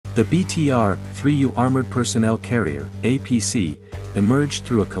The BTR-3U Armored Personnel Carrier (APC) emerged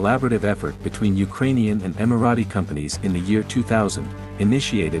through a collaborative effort between Ukrainian and Emirati companies in the year 2000,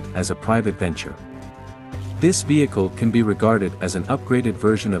 initiated as a private venture. This vehicle can be regarded as an upgraded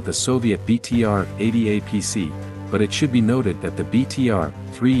version of the Soviet BTR-80 APC, but it should be noted that the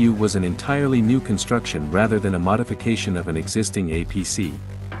BTR-3U was an entirely new construction rather than a modification of an existing APC.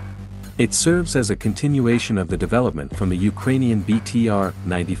 It serves as a continuation of the development from the Ukrainian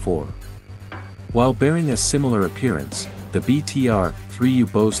BTR-94. While bearing a similar appearance, the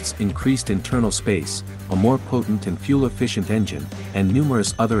BTR-3U boasts increased internal space, a more potent and fuel-efficient engine, and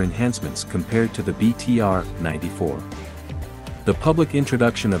numerous other enhancements compared to the BTR-94. The public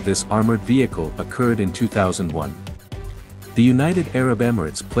introduction of this armored vehicle occurred in 2001. The United Arab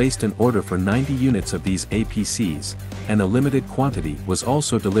Emirates placed an order for 90 units of these APCs, and a limited quantity was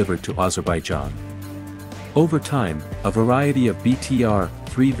also delivered to Azerbaijan. Over time, a variety of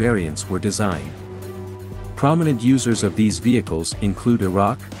BTR-3 variants were designed. Prominent users of these vehicles include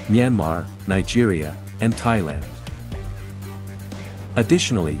Iraq, Myanmar, Nigeria, and Thailand.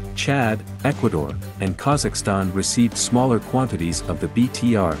 Additionally, Chad, Ecuador, and Kazakhstan received smaller quantities of the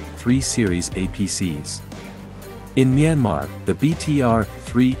BTR-3 series APCs. In Myanmar, the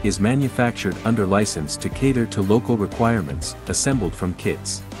BTR-3 is manufactured under license to cater to local requirements, assembled from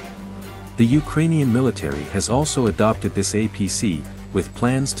kits. The Ukrainian military has also adopted this APC, with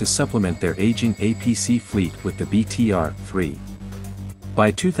plans to supplement their aging APC fleet with the BTR-3.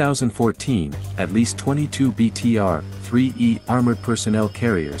 By 2014, at least 22 BTR-3E armored personnel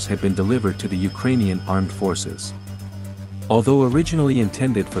carriers had been delivered to the Ukrainian armed forces. Although originally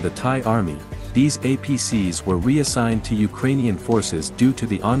intended for the Thai army, these APCs were reassigned to Ukrainian forces due to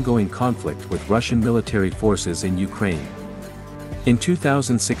the ongoing conflict with Russian military forces in Ukraine. In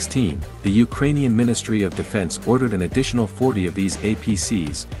 2016, the Ukrainian Ministry of Defense ordered an additional 40 of these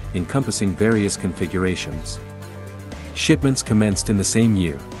APCs, encompassing various configurations. Shipments commenced in the same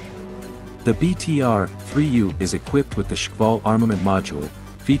year. The BTR-3U is equipped with the Shkval armament module,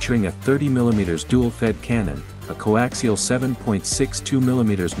 featuring a 30mm dual-fed cannon, a coaxial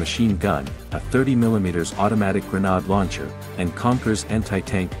 7.62mm machine gun, a 30mm automatic grenade launcher, and Conquer's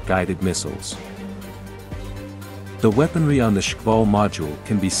anti-tank guided missiles. The weaponry on the Shkval module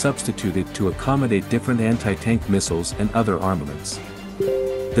can be substituted to accommodate different anti-tank missiles and other armaments.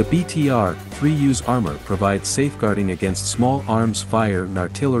 The BTR-3U's armor provides safeguarding against small arms fire and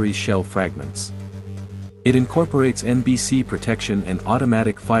artillery shell fragments. It incorporates NBC protection and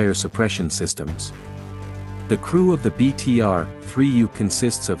automatic fire suppression systems. The crew of the BTR-3U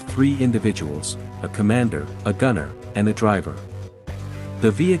consists of 3 individuals, a commander, a gunner, and a driver.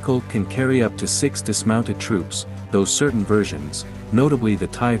 The vehicle can carry up to 6 dismounted troops, though certain versions, notably the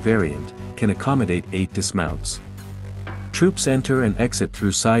Thai variant, can accommodate 8 dismounts. Troops enter and exit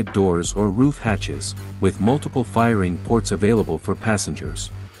through side doors or roof hatches, with multiple firing ports available for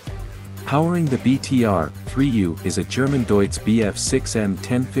passengers. Powering the BTR-3U is a German Deutz Bf6M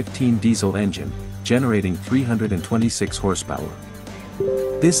 1015 diesel engine, generating 326 horsepower.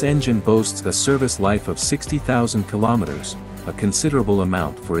 This engine boasts a service life of 60,000 kilometers, a considerable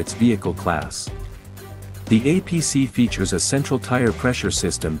amount for its vehicle class. The APC features a central tire pressure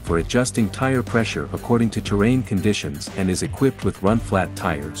system for adjusting tire pressure according to terrain conditions and is equipped with run-flat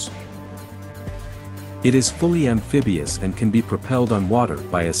tires. It is fully amphibious and can be propelled on water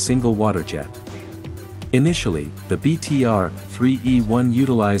by a single water jet. Initially, the BTR-3E1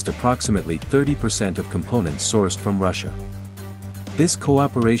 utilized approximately 30% of components sourced from Russia. This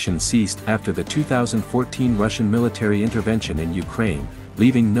cooperation ceased after the 2014 Russian military intervention in Ukraine,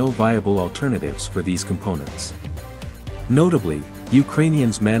 leaving no viable alternatives for these components. Notably,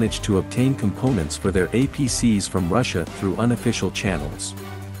 Ukrainians managed to obtain components for their APCs from Russia through unofficial channels.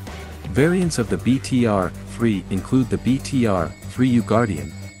 Variants of the BTR-3 include the BTR-3U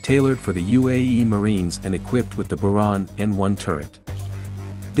Guardian, tailored for the UAE Marines and equipped with the Buran N1 turret.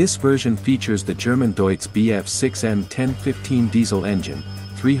 This version features the German Deutz Bf6M 1015 diesel engine,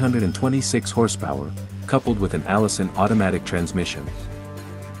 326 horsepower, coupled with an Allison automatic transmission.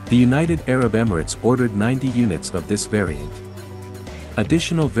 The United Arab Emirates ordered 90 units of this variant.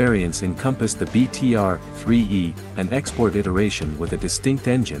 Additional variants encompass the BTR-3E, an export iteration with a distinct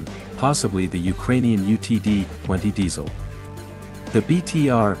engine, possibly the Ukrainian UTD-20 diesel. The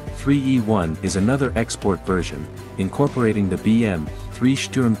BTR-3E1 is another export version, incorporating the BM-3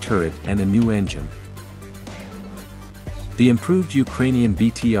 Sturm turret and a new engine. The improved Ukrainian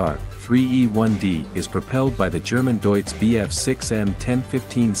BTR-3E1D is propelled by the German Deutz Bf6M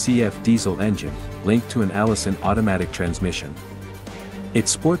 1015 CF diesel engine, linked to an Allison automatic transmission. It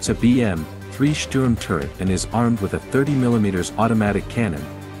sports a BM-3 Sturm turret and is armed with a 30mm automatic cannon,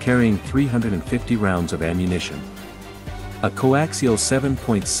 carrying 350 rounds of ammunition. A coaxial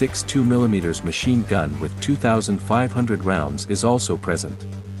 7.62 mm machine gun with 2,500 rounds is also present.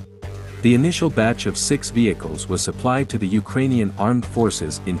 The initial batch of 6 vehicles was supplied to the Ukrainian Armed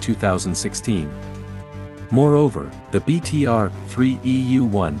Forces in 2016. Moreover, the BTR-3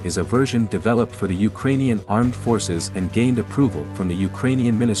 EU-1 is a version developed for the Ukrainian Armed Forces and gained approval from the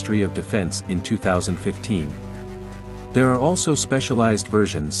Ukrainian Ministry of Defense in 2015. There are also specialized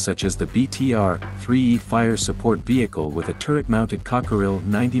versions such as the BTR-3E fire support vehicle with a turret-mounted Cockerill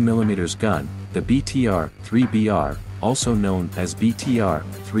 90mm gun, the BTR-3BR, also known as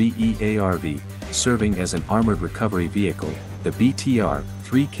BTR-3E ARV, serving as an armored recovery vehicle, the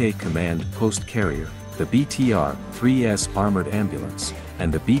BTR-3K command post carrier, the BTR-3S armored ambulance,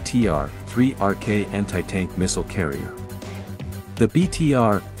 and the BTR-3RK anti-tank missile carrier. The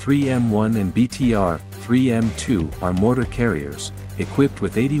BTR-3M1 and BTR-3M2 are mortar carriers, equipped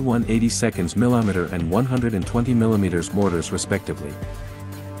with 81/82 mm and 120 mm mortars respectively.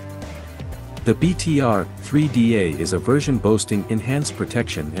 The BTR-3DA is a version boasting enhanced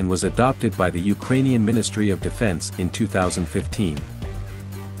protection and was adopted by the Ukrainian Ministry of Defense in 2015.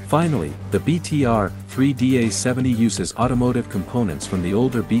 Finally, the BTR-3DA-70 uses automotive components from the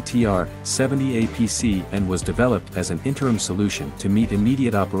older BTR-70 APC and was developed as an interim solution to meet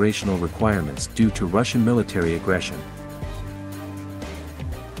immediate operational requirements due to Russian military aggression.